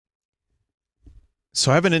So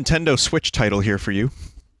I have a Nintendo Switch title here for you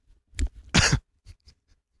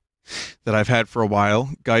that I've had for a while.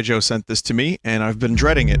 Gaijo sent this to me, and I've been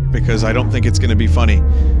dreading it because I don't think it's going to be funny.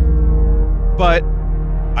 But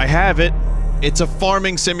I have it. It's a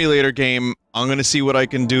farming simulator game. I'm going to see what I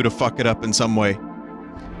can do to fuck it up in some way.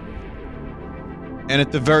 And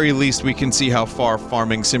at the very least, we can see how far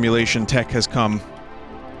farming simulation tech has come.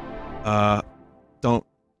 Don't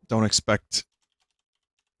expect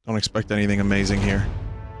anything amazing here.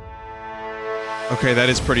 Okay, that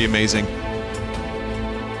is pretty amazing.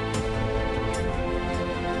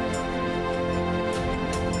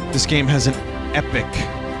 This game has an epic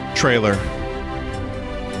trailer.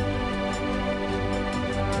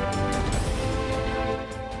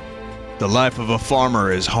 The life of a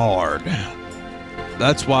farmer is hard.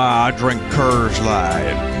 That's why I drink Coors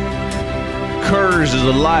Light. Coors is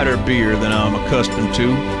a lighter beer than I'm accustomed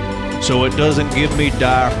to, so it doesn't give me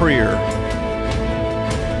diarrhea.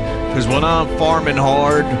 Because when I'm farming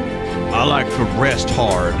hard, I like to rest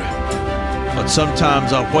hard. But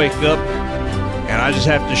sometimes I wake up and I just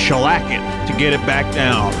have to shellac it to get it back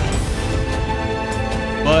down.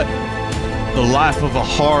 But the life of a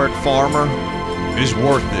hard farmer is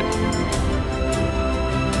worth it.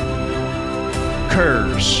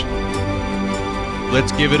 Coors.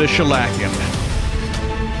 Let's give it a shellacking.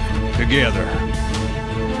 Together.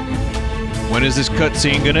 When is this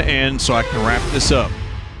cutscene gonna end so I can wrap this up?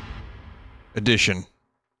 Edition.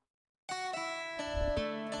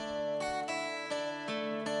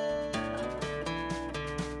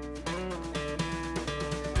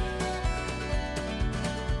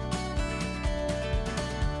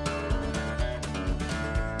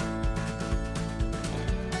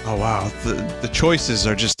 Oh wow, the choices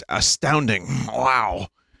are just astounding. Wow.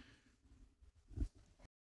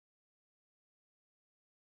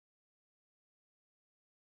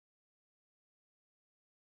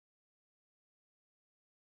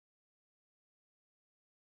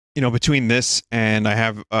 You know, between this and I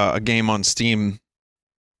have a game on Steam,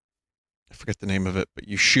 I forget the name of it, but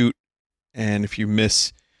you shoot, and if you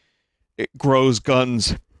miss, it grows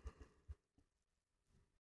guns.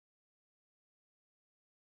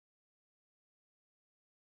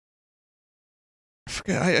 I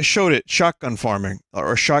forget, I showed it, shotgun farming,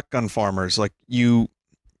 or shotgun farmers, like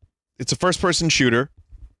it's a first-person shooter,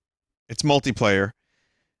 it's multiplayer,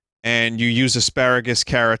 and you use asparagus,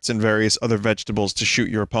 carrots, and various other vegetables to shoot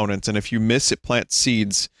your opponents, and if you miss, it plants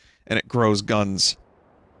seeds, and it grows guns.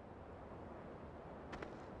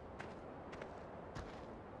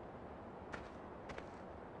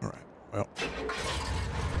 Alright, well.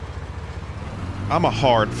 I'm a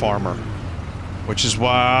hard farmer, which is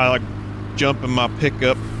why I like jump in my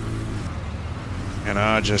pickup, and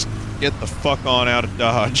I just get the fuck on out of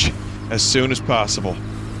Dodge as soon as possible.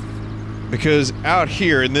 Because out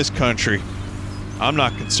here in this country, I'm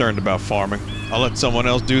not concerned about farming. I'll let someone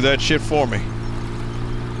else do that shit for me.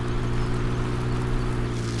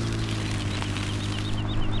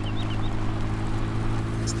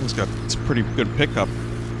 This thing's got it's pretty good pickup.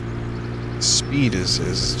 Speed is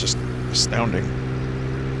just astounding.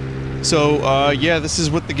 So, yeah, this is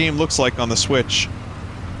what the game looks like on the Switch.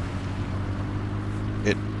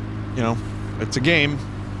 You know, it's a game.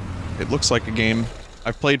 It looks like a game.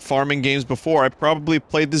 I've played farming games before. I probably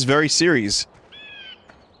played this very series.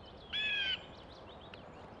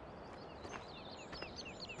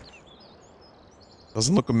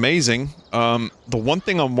 Doesn't look amazing. The one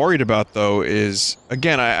thing I'm worried about, though, is...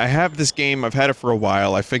 Again, I have this game, I've had it for a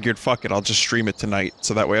while. I figured, fuck it, I'll just stream it tonight,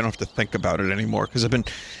 so that way I don't have to think about it anymore. Because I've been...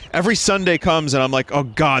 Every Sunday comes and I'm like, oh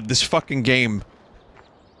god, this fucking game.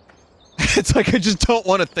 It's like I just don't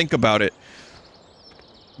want to think about it.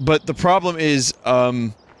 But the problem is,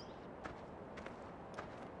 I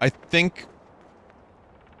think...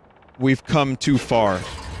 we've come too far.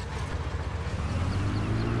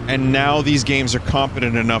 And now these games are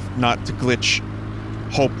competent enough not to glitch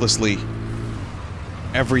hopelessly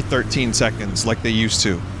every 13 seconds like they used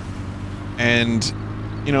to. And,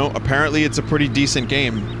 you know, apparently it's a pretty decent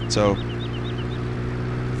game, so...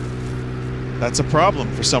 That's a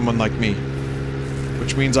problem for someone like me.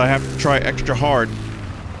 Which means I have to try extra hard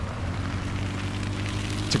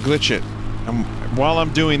to glitch it. And while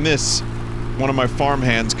I'm doing this, one of my farm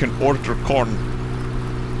hands can order corn.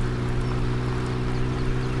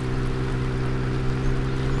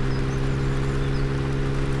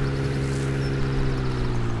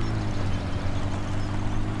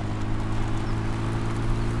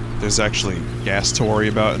 There's actually gas to worry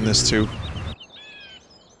about in this, too.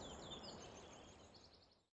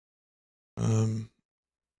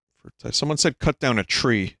 Someone said cut down a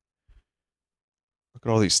tree. Look at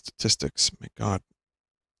all these statistics. My god.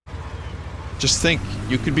 Just think,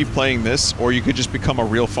 you could be playing this, or you could just become a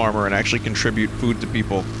real farmer and actually contribute food to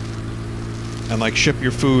people. And, like, ship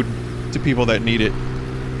your food to people that need it.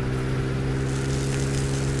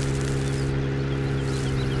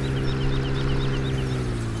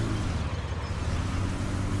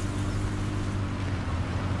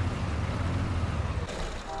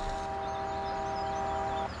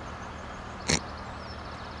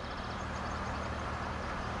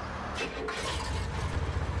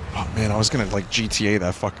 Man, I was gonna, like, GTA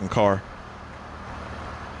that fucking car.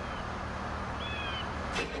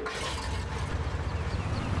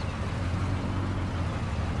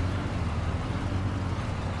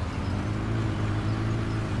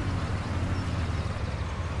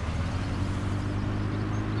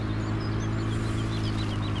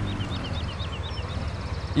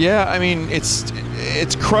 Yeah, I mean, it's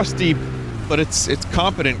crusty, but it's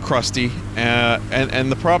competent crusty,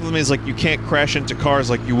 and the problem is, like, you can't crash into cars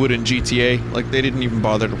like you would in GTA. Like, they didn't even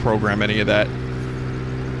bother to program any of that.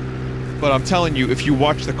 But I'm telling you, if you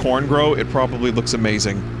watch the corn grow, it probably looks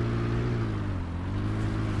amazing.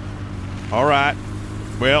 Alright.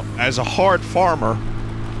 Well, as a hard farmer,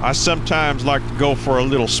 I sometimes like to go for a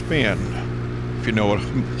little spin, if you know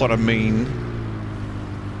what I mean.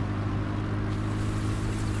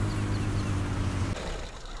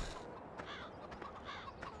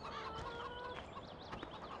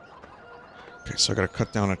 Okay, so I gotta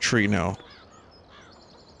cut down a tree now.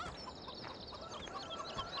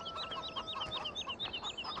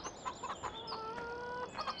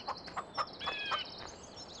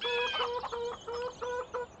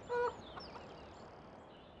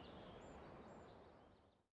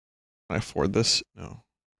 Can I afford this? No.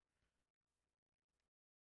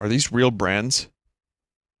 Are these real brands?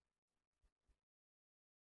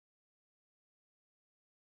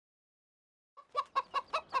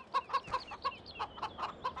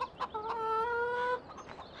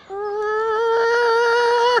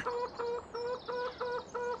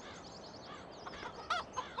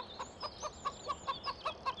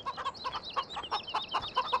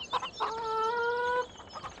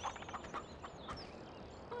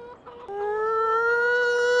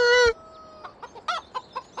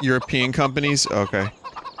 European companies? Okay.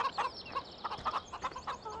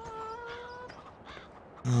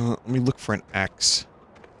 Let me look for an axe.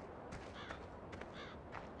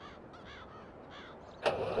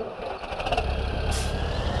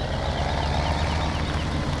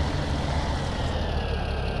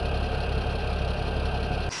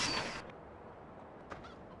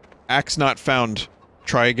 Axe not found.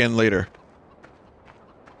 Try again later.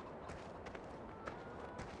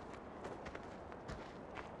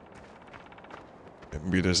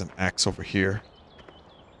 Maybe there's an axe over here.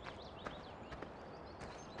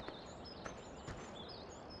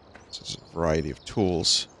 This is a variety of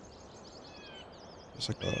tools. There's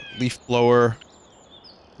like a leaf blower.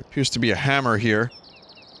 There appears to be a hammer here,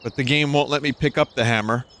 but the game won't let me pick up the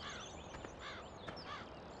hammer.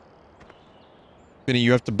 Vinny,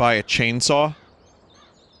 you have to buy a chainsaw?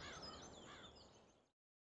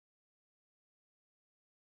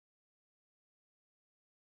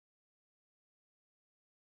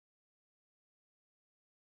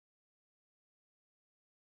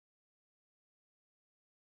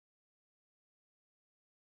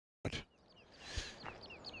 What?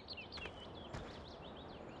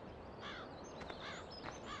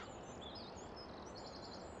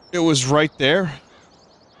 It was right there?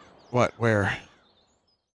 What? Where?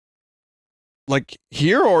 Like,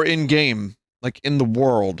 here or in-game? Like, in the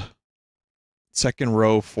world? Second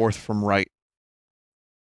row, fourth from right.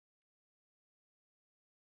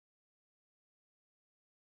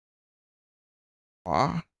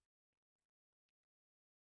 Ah?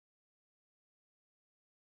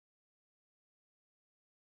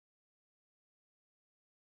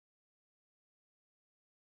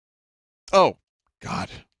 Oh, God.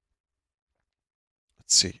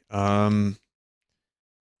 Let's see.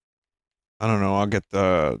 I don't know. I'll get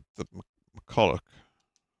the McCulloch.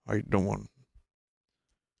 How you doing?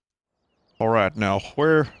 All right, now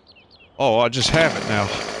where? Oh, I just have it now.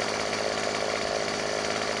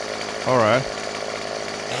 All right.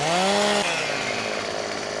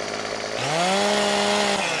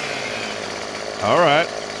 All right.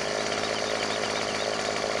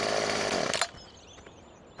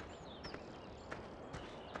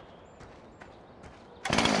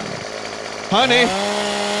 Honey.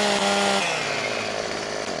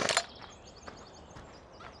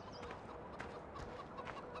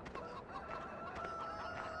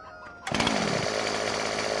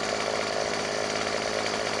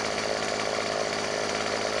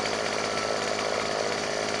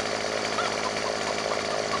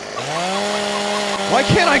 Why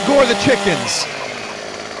can't I gore the chickens?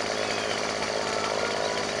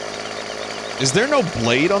 Is there no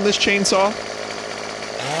blade on this chainsaw?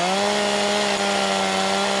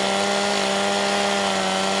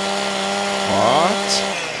 What?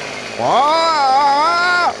 What?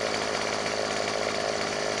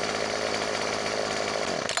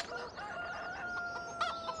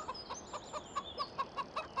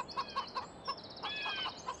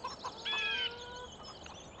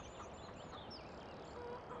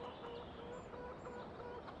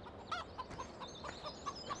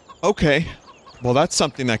 Okay. Well, that's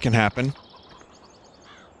something that can happen.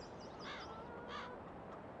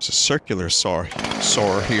 It's a circular saw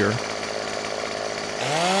here.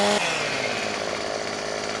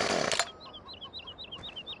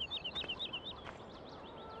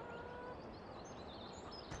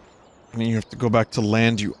 I mean, you have to go back to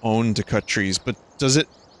land you own to cut trees, but does it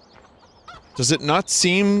not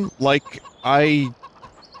seem like I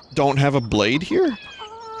don't have a blade here?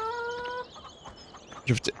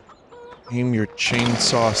 You have to aim your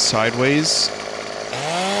chainsaw sideways.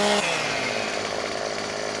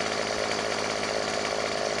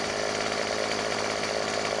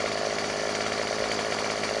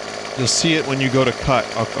 You'll see it when you go to cut.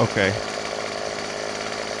 Okay.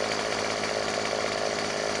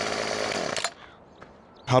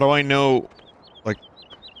 How do I know, like,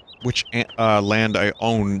 which land I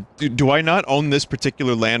own? Do I not own this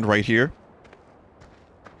particular land right here?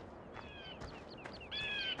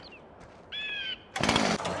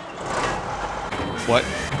 What?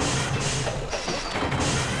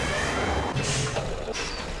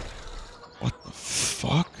 What the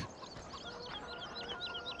fuck?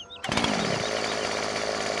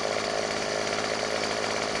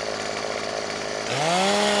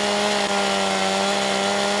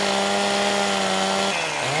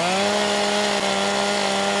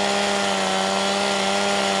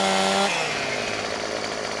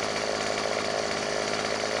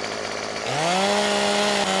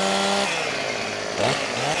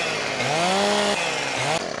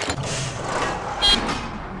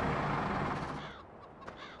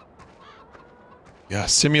 Yeah,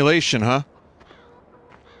 simulation, huh?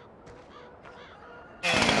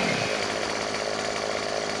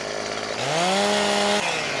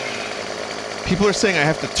 People are saying I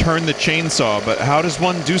have to turn the chainsaw, but how does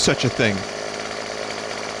one do such a thing?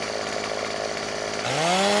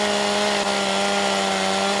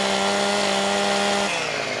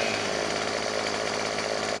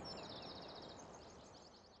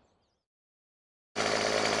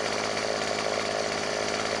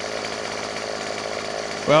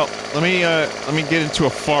 Well, let me get into a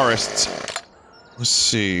forest. Let's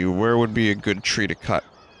see, where would be a good tree to cut?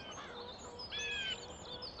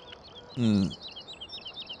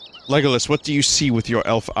 Legolas, what do you see with your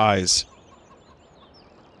elf eyes?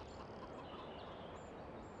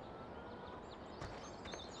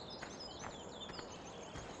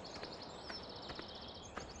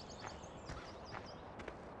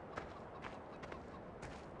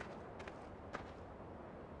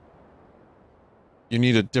 You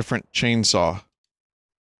need a different chainsaw.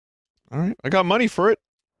 Alright, I got money for it.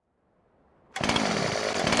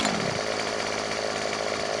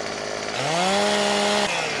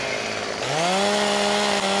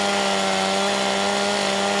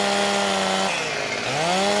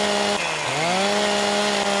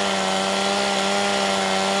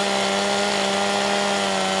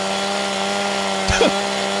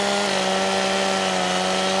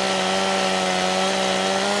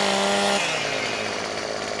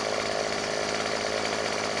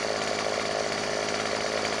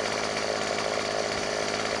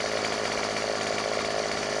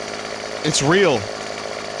 It's real.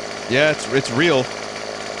 Yeah, it's real.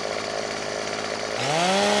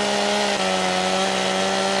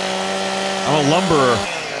 I'm a lumberer.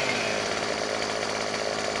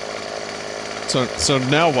 So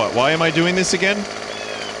now what? Why am I doing this again?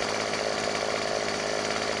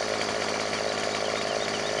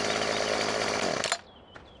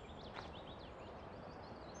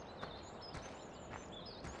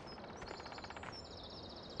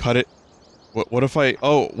 Cut it. What if I...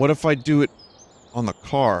 Oh, what if I do it on the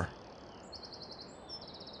car?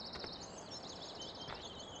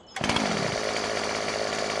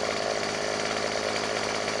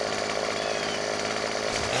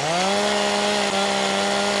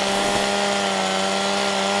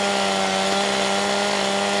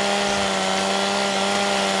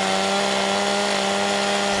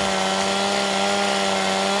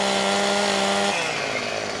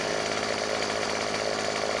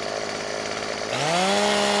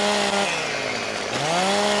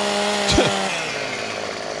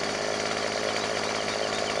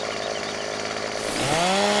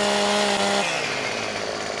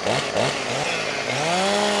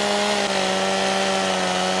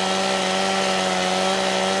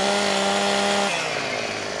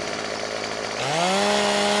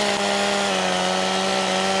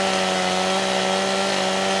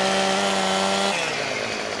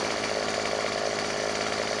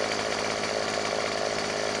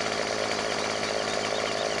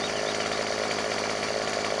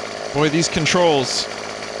 Boy, these controls.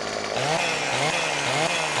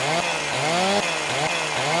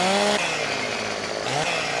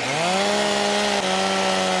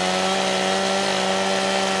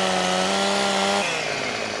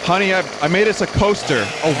 Honey, I made us a coaster.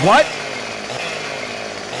 A what?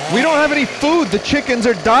 We don't have any food. The chickens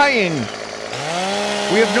are dying.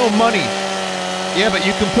 We have no money. Yeah, but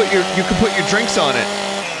you can put your drinks on it.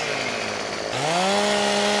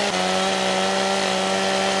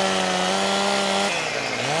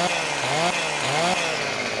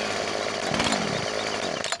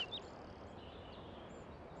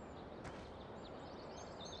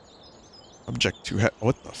 Object to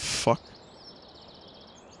what the fuck?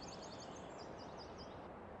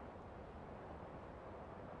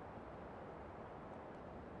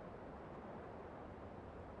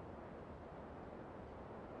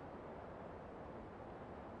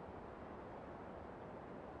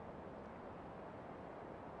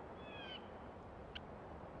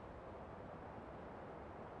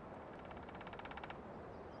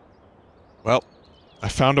 Well, I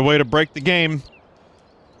found a way to break the game.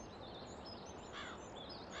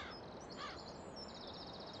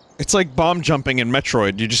 It's like bomb jumping in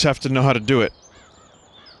Metroid, you just have to know how to do it.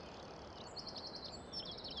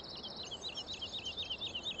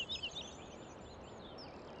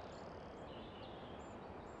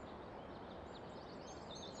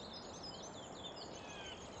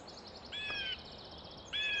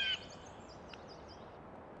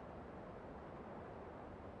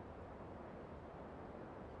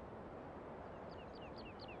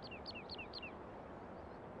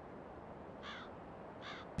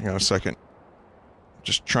 Hang on a second.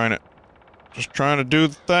 Just trying to do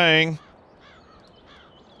the thing.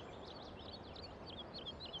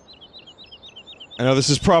 I know this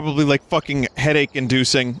is probably like fucking headache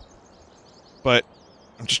inducing, but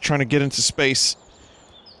I'm just trying to get into space.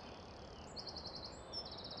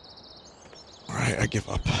 Alright, I give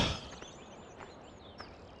up.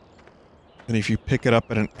 And if you pick it up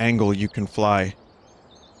at an angle, you can fly.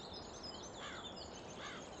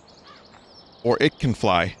 Or it can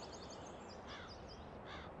fly.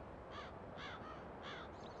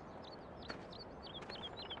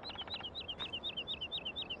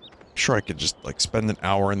 I'm sure I could just, like, spend an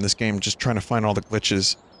hour in this game just trying to find all the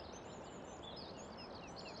glitches.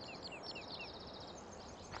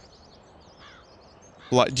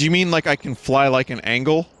 Do you mean, like, I can fly like an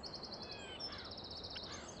angle?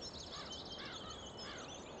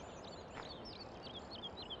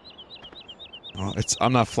 Oh,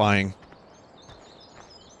 I'm not flying.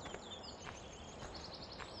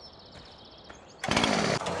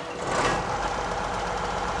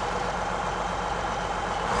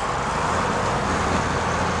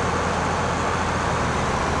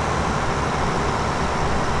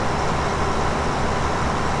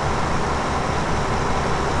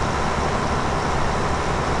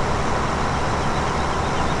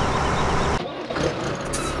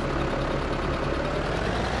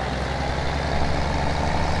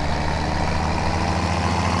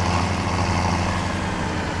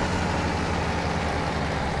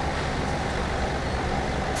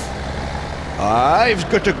 I've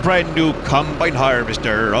got a brand new combine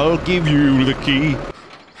harvester. I'll give you the key.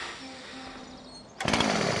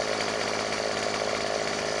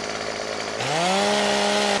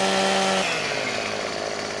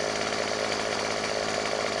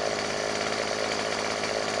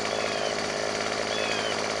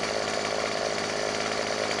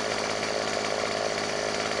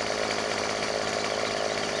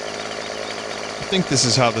 I think this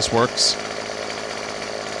is how this works.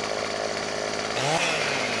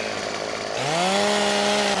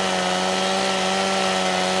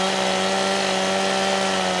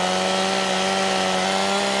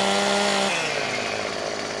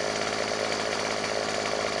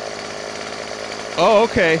 Oh,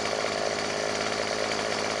 okay.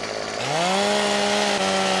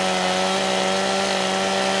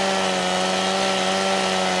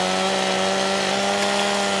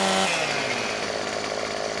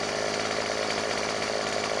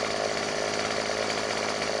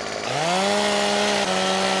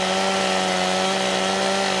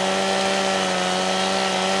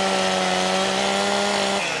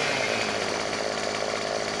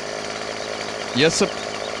 Yes, sir.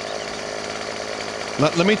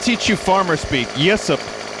 Let me teach you farmer speak. Yes,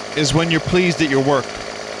 is when you're pleased at your work.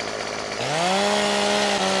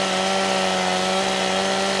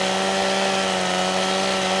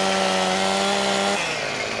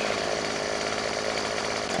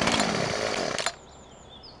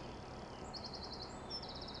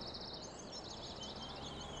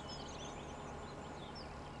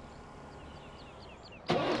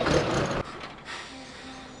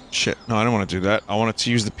 Shit, no, I don't want to do that. I wanted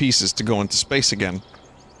to use the pieces to go into space again.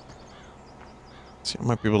 See, I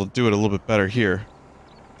might be able to do it a little bit better here.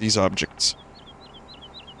 These objects.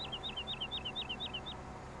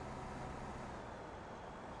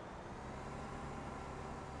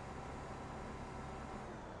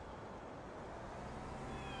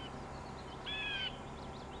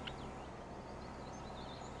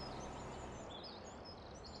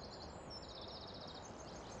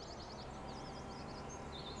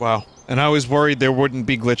 Wow. And I was worried there wouldn't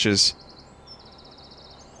be glitches.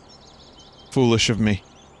 Foolish of me.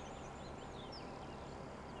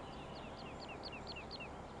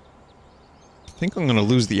 I think I'm gonna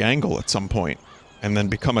lose the angle at some point, and then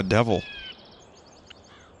become a devil.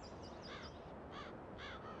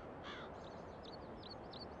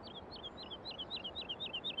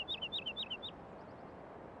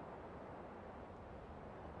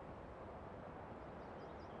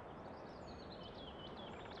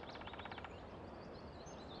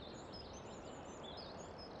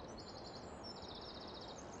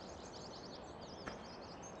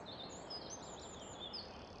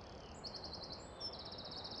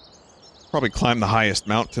 Probably climb the highest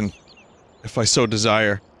mountain, if I so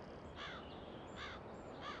desire.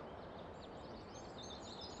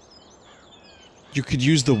 You could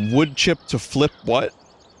use the wood chip to flip what?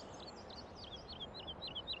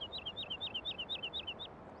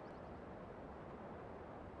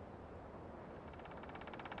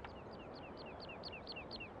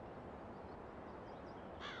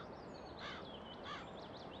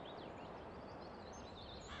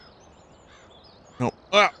 No.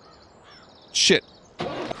 Ah! Shit.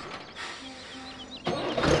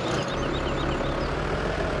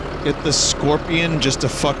 Get the scorpion just to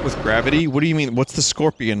fuck with gravity? What do you mean? What's the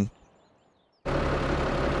scorpion?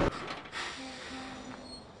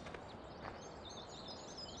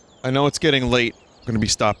 I know it's getting late. I'm gonna be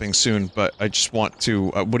stopping soon, but I just want to,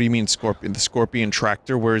 what do you mean scorpion? The scorpion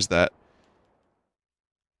tractor? Where is that?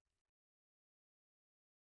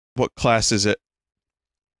 What class is it?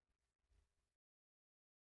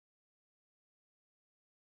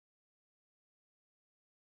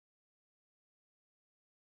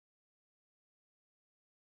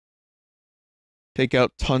 Take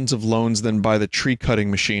out tons of loans, then buy the tree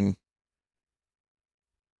cutting machine.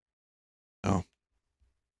 Oh.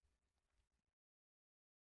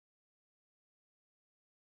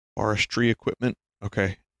 Forestry equipment?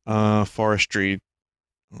 Okay. Forestry.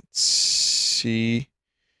 Let's see.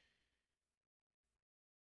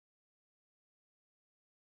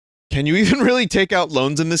 Can you even really take out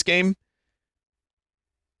loans in this game?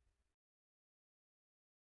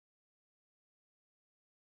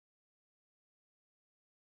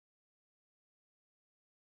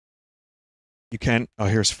 You can. Oh,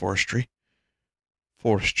 here's forestry.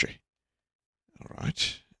 Forestry.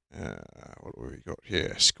 Alright. What do we got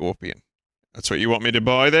here? Scorpion. That's what you want me to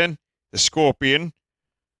buy then? The scorpion.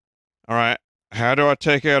 Alright. How do I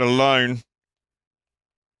take out a loan?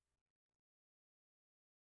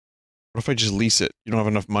 What if I just lease it? You don't have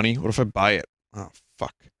enough money? What if I buy it? Oh,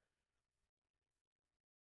 fuck.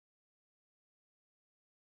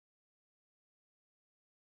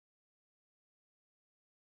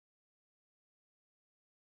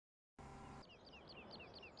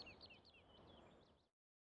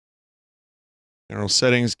 General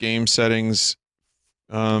settings, game settings.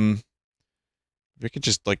 If I could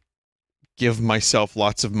just, like, give myself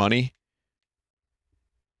lots of money.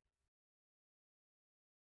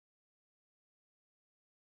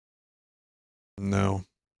 No.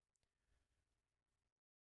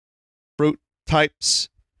 Fruit types.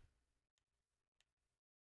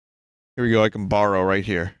 Here we go, I can borrow right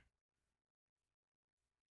here.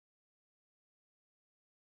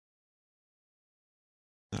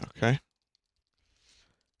 Okay.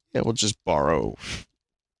 Yeah, we'll just borrow.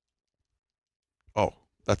 Oh,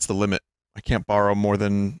 that's the limit. I can't borrow more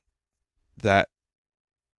than that.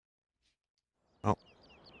 Oh.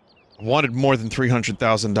 I wanted more than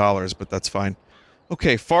 $300,000, but that's fine.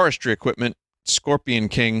 Okay, forestry equipment. Scorpion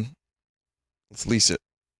King. Let's lease it.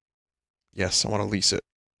 Yes, I want to lease it.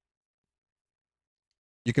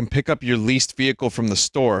 You can pick up your leased vehicle from the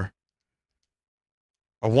store.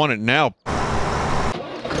 I want it now.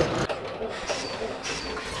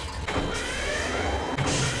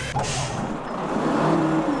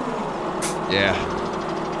 Yeah.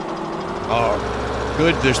 Oh,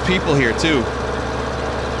 good. There's people here, too.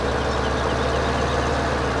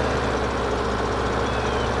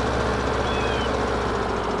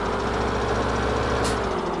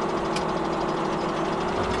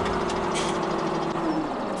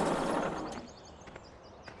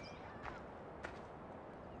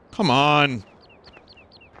 Come on.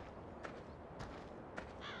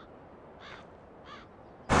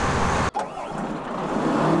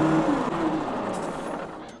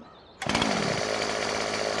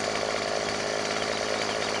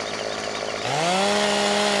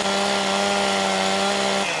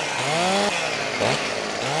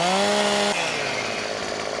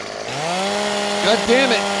 God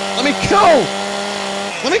damn it! Let me go!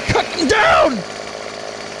 Let me cut them down!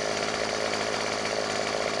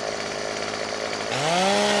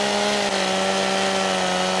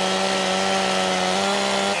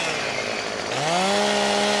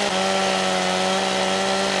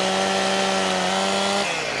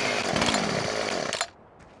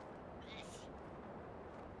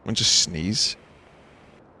 Want to just sneeze?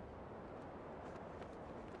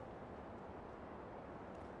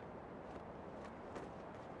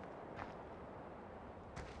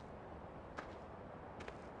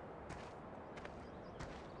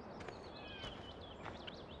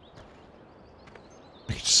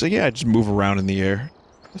 So yeah, I just move around in the air.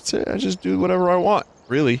 That's it, I just do whatever I want,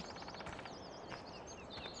 really.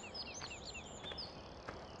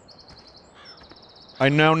 I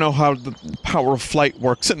now know how the power of flight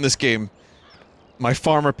works in this game. My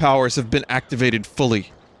farmer powers have been activated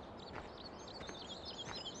fully.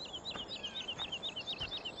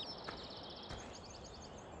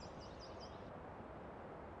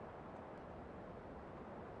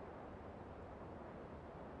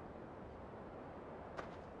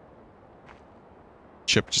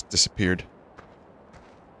 Chip just disappeared.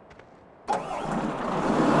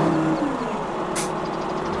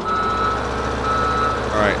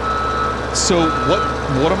 Alright. So,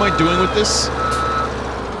 what am I doing with this?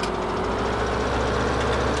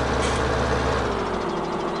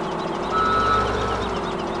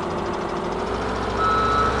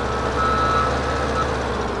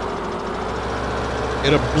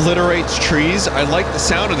 It obliterates trees. I like the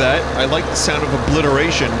sound of that. I like the sound of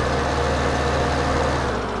obliteration.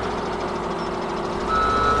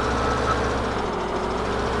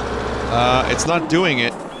 It's not doing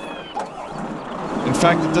it. In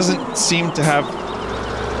fact, it doesn't seem to have...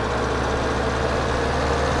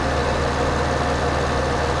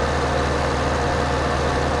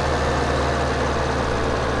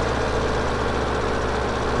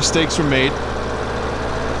 Mistakes were made.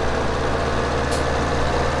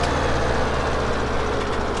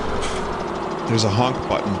 There's a honk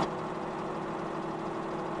button.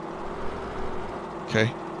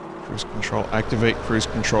 Okay. Cruise control. Activate cruise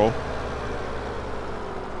control.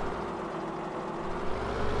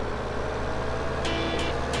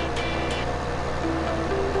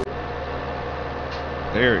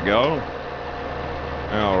 There we go.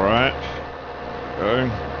 Alright. Okay.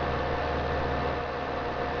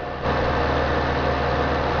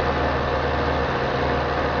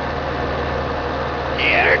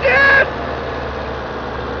 Internet!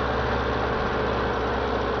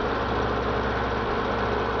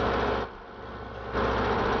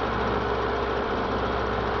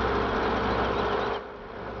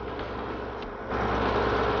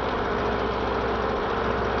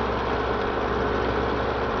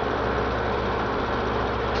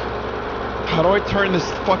 How do I turn this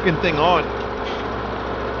fucking thing on?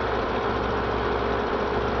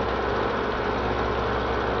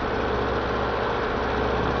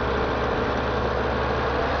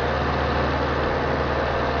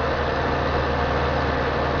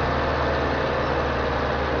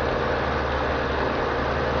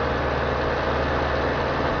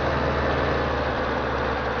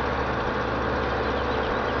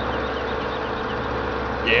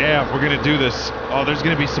 Yeah, we're gonna do this. Oh, there's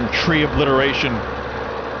gonna be some tree obliteration.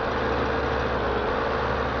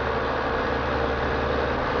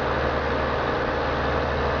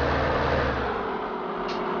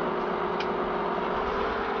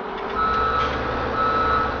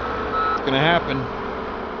 It's gonna happen.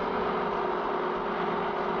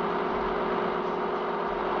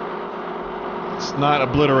 It's not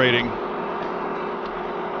obliterating.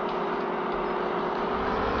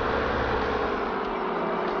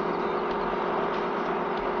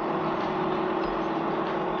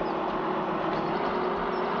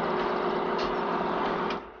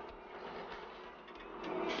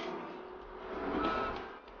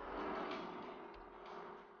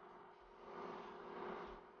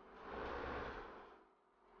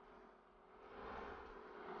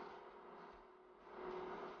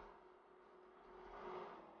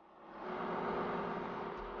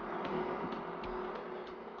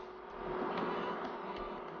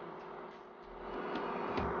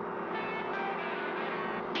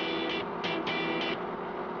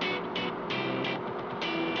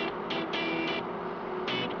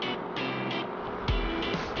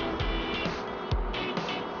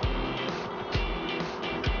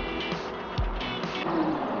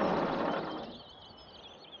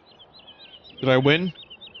 Did I win?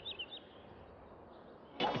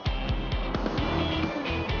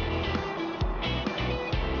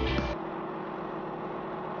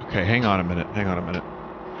 Okay, hang on a minute, hang on a minute.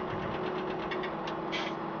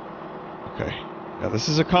 Yeah, this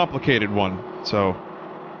is a complicated one, so...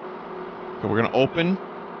 Okay, we're gonna open.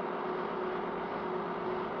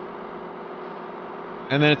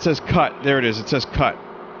 And then it says cut. There it is, it says cut.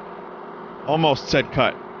 Almost said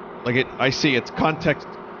cut. Like it, I see, it's context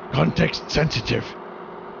sensitive.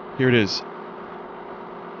 Here it is.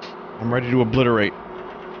 I'm ready to obliterate.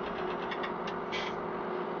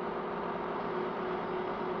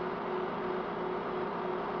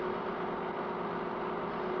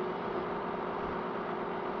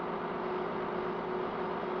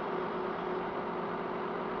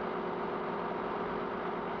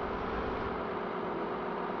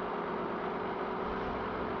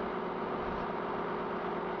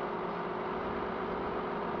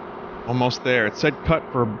 Almost there. It said cut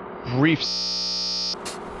for brief.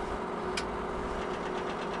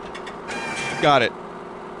 Got it.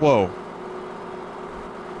 Whoa.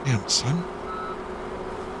 Damn, son.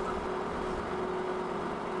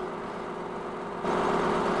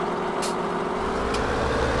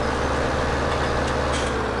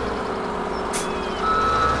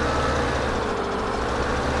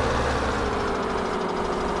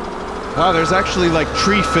 Wow, there's actually like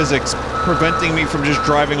tree physics preventing me from just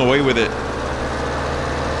driving away with it.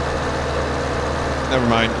 Never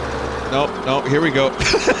mind. Nope, nope, here we go.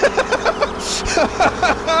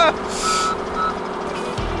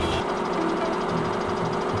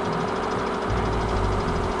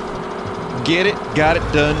 Get it, got it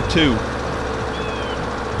done too.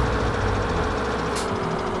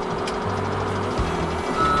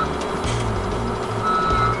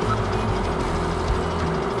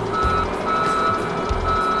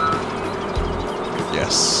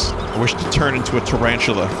 Yes. I wish to turn into a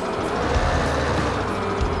tarantula.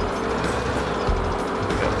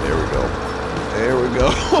 Yep, there we go. There we go.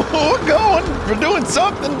 We're going! We're doing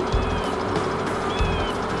something!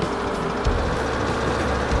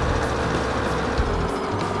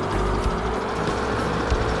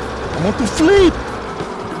 I want to sleep!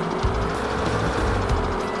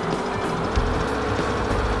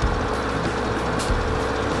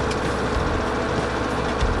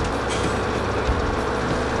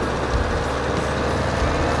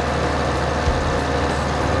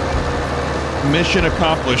 Mission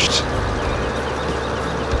accomplished.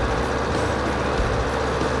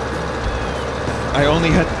 I only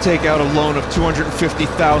had to take out a loan of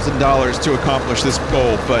 $250,000 to accomplish this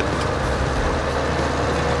goal, but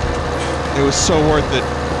it was so worth it.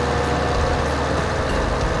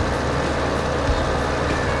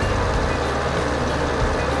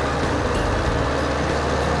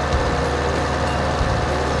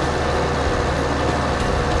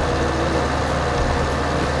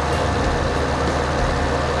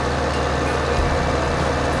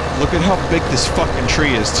 Look at how big this fucking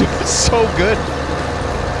tree is, dude. It's so good.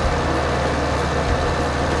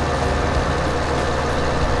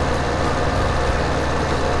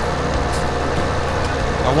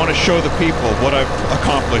 I want to show the people what I've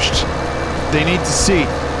accomplished. They need to see,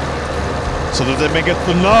 so that they may get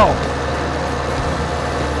to know.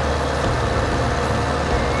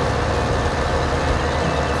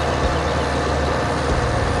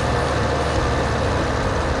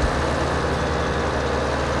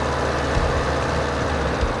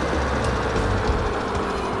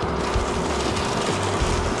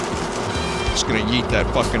 Just gonna yeet that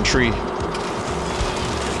fucking tree.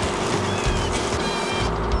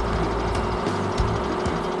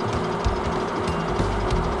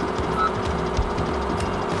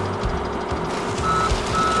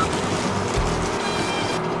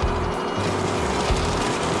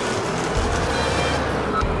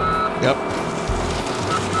 Yep.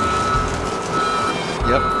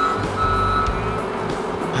 Yep.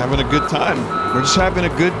 Having a good time. We're just having a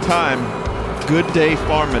good time. Good day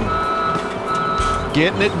farming.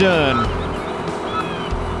 Getting it done.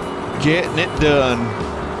 Getting it done.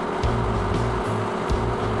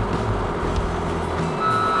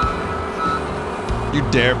 You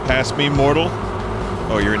dare pass me, mortal?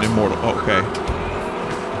 Oh, you're an immortal. Oh, okay.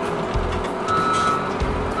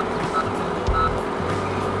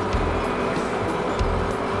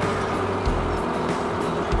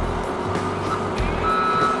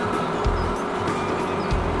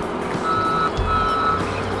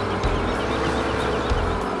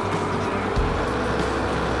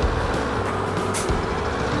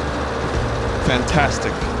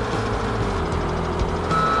 Fantastic.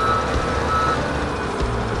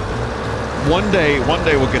 One day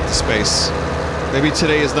we'll get to space. Maybe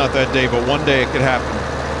today is not that day, but one day it could happen.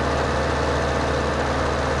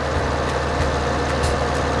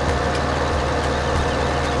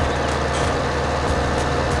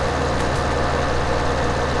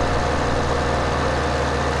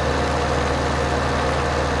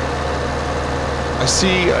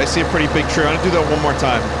 I see a pretty big tree. I'm gonna do that one more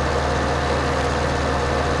time.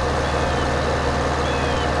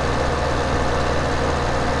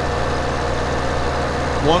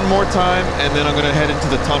 One more time, and then I'm gonna head into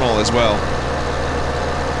the tunnel as well.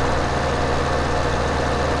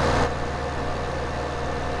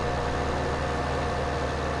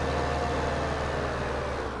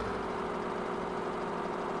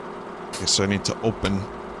 Okay, so I need to open...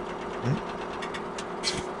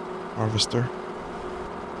 Harvester.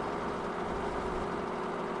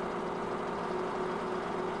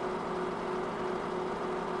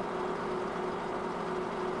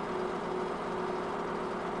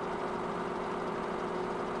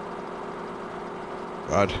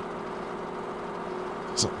 God.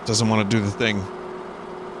 Doesn't want to do the thing.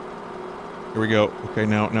 Here we go. Okay,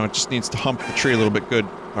 now it just needs to hump the tree a little bit. Good.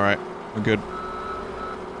 Alright, we're good.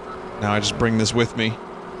 Now I just bring this with me.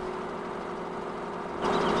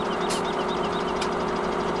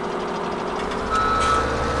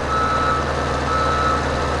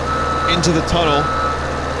 Into the tunnel.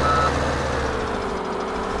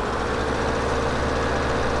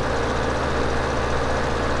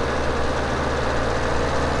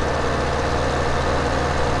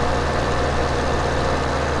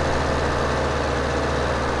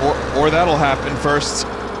 Or that'll happen first.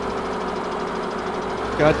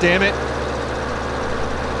 God damn it.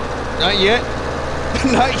 Not yet.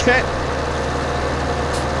 Not yet.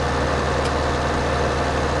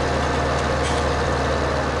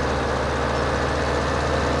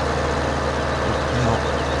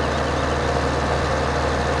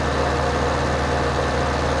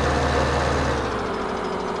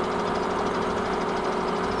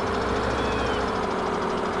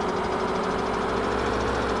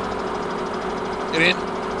 Get in.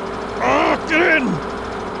 Oh, get in!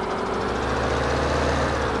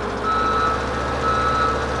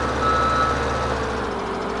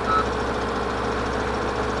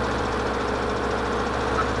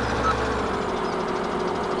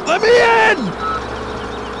 Let me in!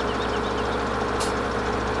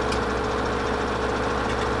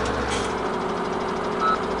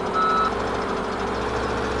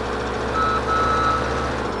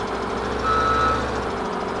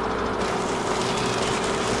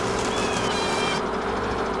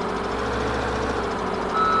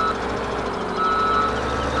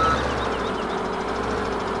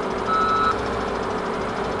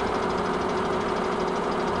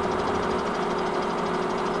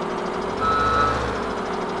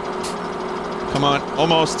 Come on,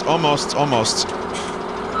 almost, almost, almost.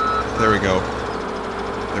 There we go.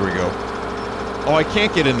 There we go. Oh, I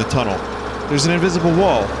can't get in the tunnel. There's an invisible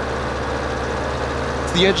wall.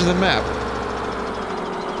 It's the edge of the map.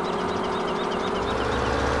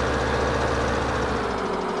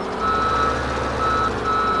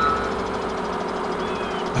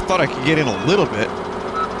 I thought I could get in a little bit.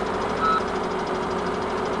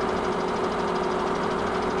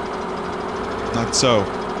 Not so.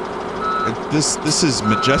 This is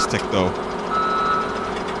majestic, though.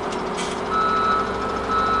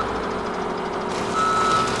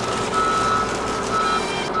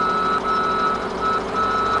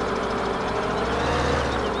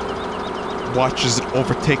 Watch as it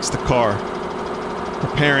overtakes the car,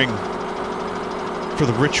 preparing for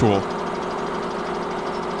the ritual.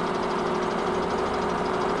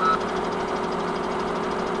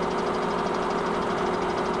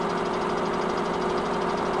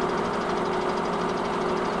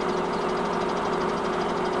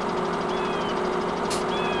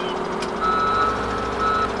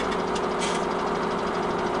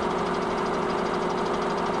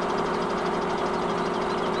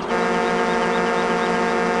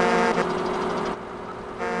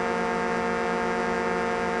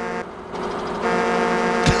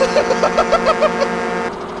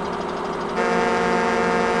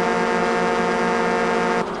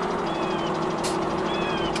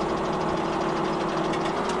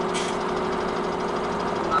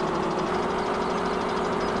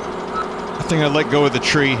 I think I let go of the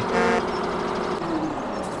tree.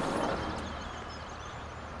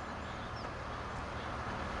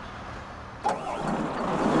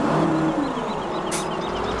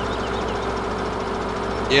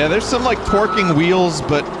 Yeah, there's some like torquing wheels,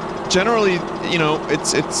 but generally, you know,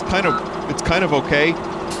 it's kind of okay.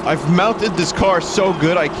 I've mounted this car so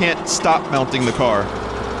good I can't stop mounting the car.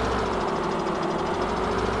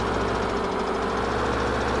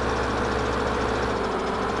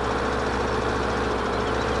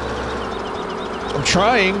 I'm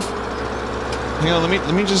trying. Hang on,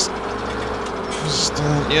 let me just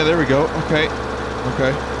yeah, there we go. Okay.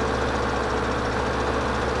 Okay.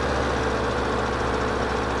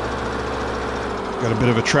 Got a bit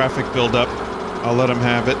of a traffic buildup. I'll let them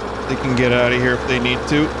have it. They can get out of here if they need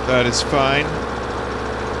to. That is fine.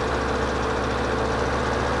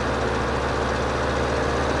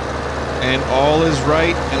 And all is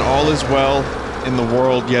right and all is well in the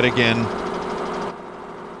world yet again.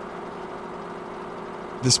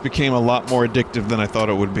 This became a lot more addictive than I thought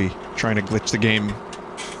it would be, trying to glitch the game,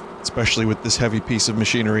 especially with this heavy piece of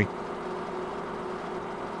machinery.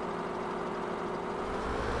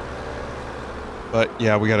 But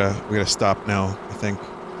yeah, we gotta stop now, I think.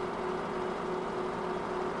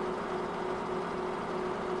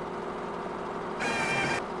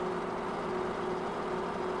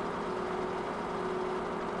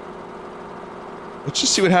 Let's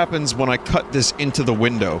just see what happens when I cut this into the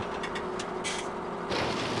window.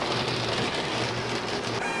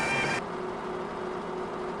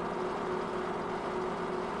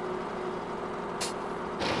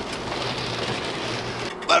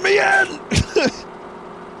 Let me in!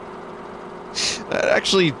 That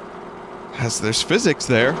actually there's physics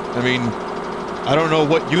there. I mean, I don't know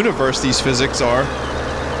what universe these physics are,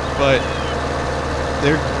 but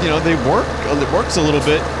they're, you know, they work. It works a little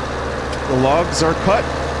bit. The logs are cut.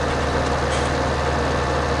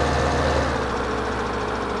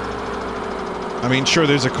 I mean, sure,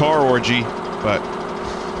 there's a car orgy, but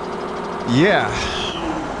yeah.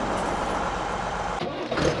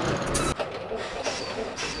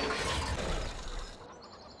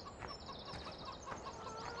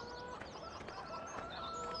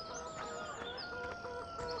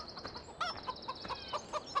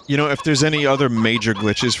 You know, if there's any other major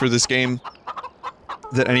glitches for this game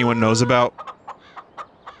that anyone knows about,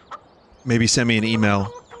 maybe send me an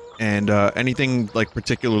email, and anything, like,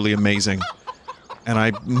 particularly amazing, and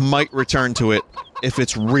I might return to it if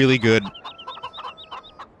it's really good.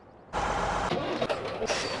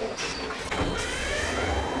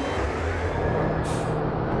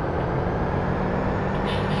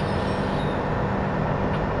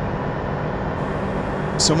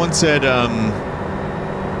 Someone said,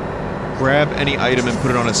 grab any item and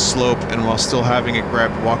put it on a slope, and while still having it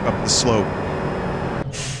grabbed, walk up the slope.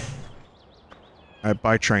 Alright,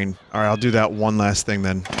 bye train. Alright, I'll do that one last thing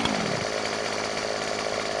then.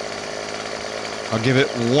 I'll give it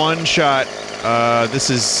one shot.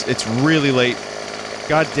 It's really late.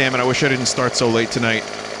 God damn it, I wish I didn't start so late tonight.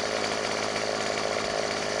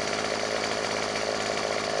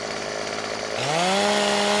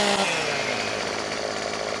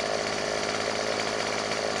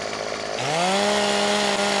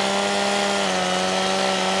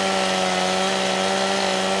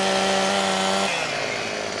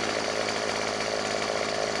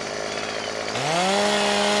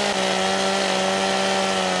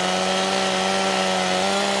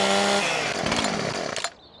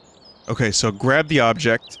 Okay, so grab the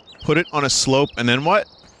object, put it on a slope, and then what?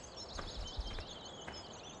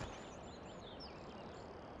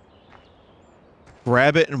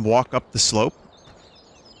 Grab it and walk up the slope?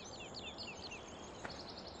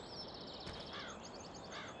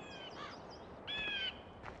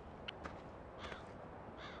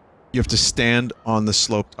 You have to stand on the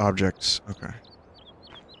sloped objects. Okay.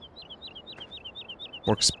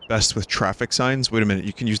 Works best with traffic signs? Wait a minute,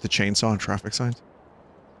 you can use the chainsaw on traffic signs?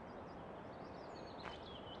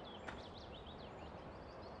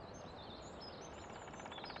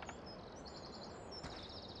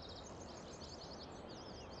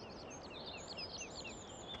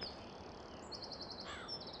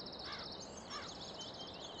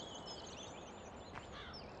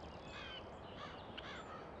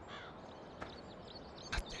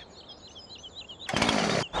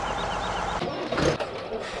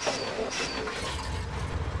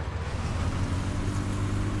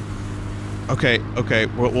 Okay,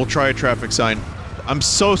 we'll try a traffic sign. I'm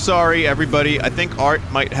so sorry, everybody. I think art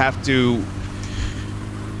might have to...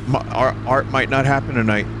 art might not happen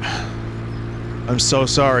tonight. I'm so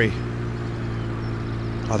sorry.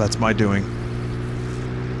 Oh, that's my doing.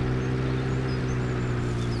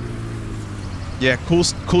 Yeah,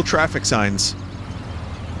 cool traffic signs.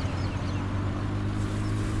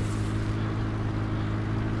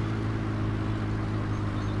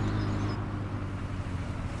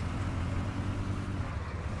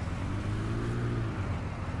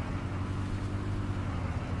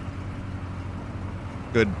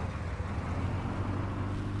 Good.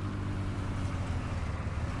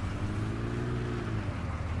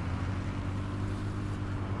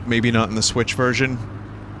 Maybe not in the Switch version.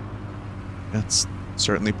 It's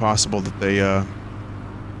certainly possible that they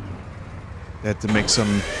had to make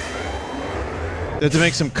some... They had to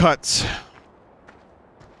make some cuts.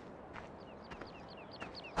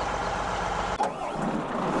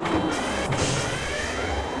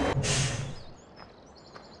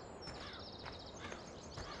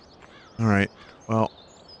 Alright, well...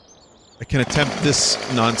 I can attempt this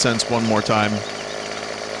nonsense one more time.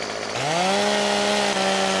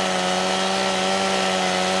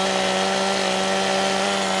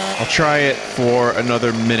 I'll try it for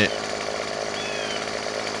another minute.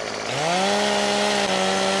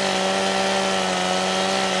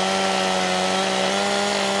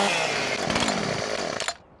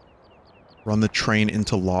 Run the train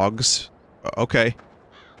into logs? Okay.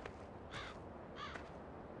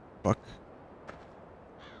 Fuck.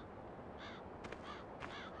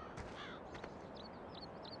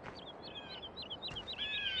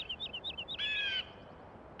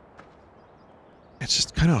 It's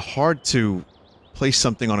just kind of hard to place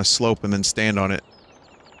something on a slope and then stand on it.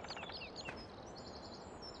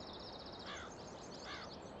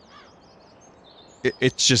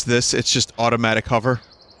 It's just this, it's just automatic hover.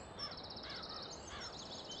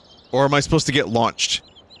 Or am I supposed to get launched?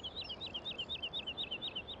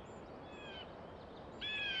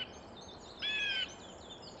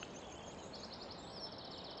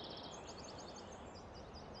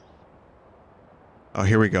 Oh,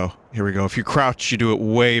 here we go. Here we go. If you crouch, you do it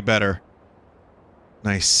way better.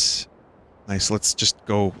 Nice. Nice. Let's just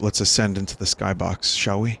go. Let's ascend into the skybox,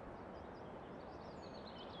 shall we?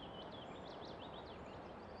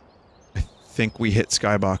 I think we hit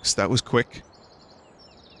skybox. That was quick.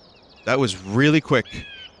 That was really quick.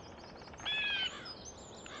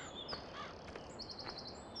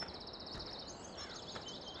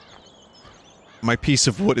 My piece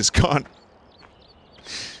of wood is gone.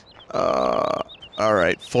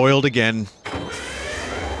 Alright, foiled again.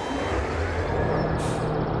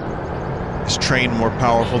 Is train more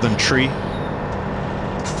powerful than tree?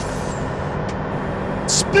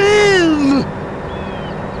 Spin!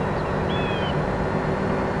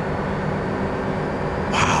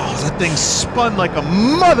 Wow, that thing spun like a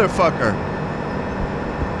motherfucker!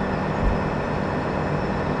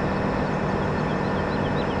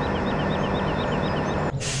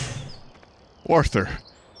 Arthur.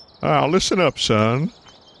 Listen up, son.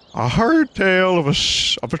 I heard tell of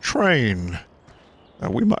a train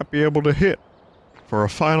that we might be able to hit for a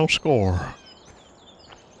final score.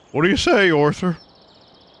 What do you say, Arthur?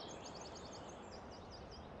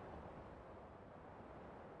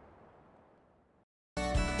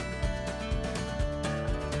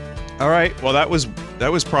 All right. Well, that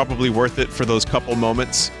was probably worth it for those couple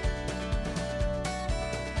moments.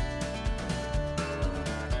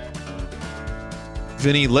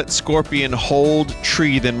 Vinny, let Scorpion hold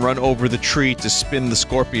tree, then run over the tree to spin the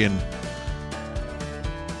Scorpion.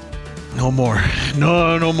 No more.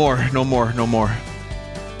 No, no more. No more. No more.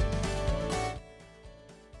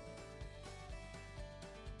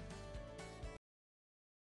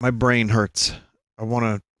 My brain hurts. I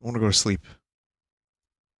wanna go to sleep.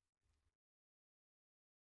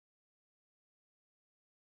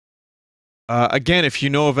 Again, if you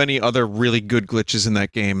know of any other really good glitches in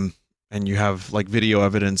that game, and you have, like, video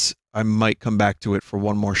evidence, I might come back to it for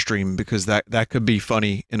one more stream, because that could be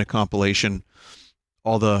funny in a compilation.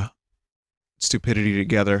 All the stupidity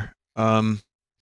together.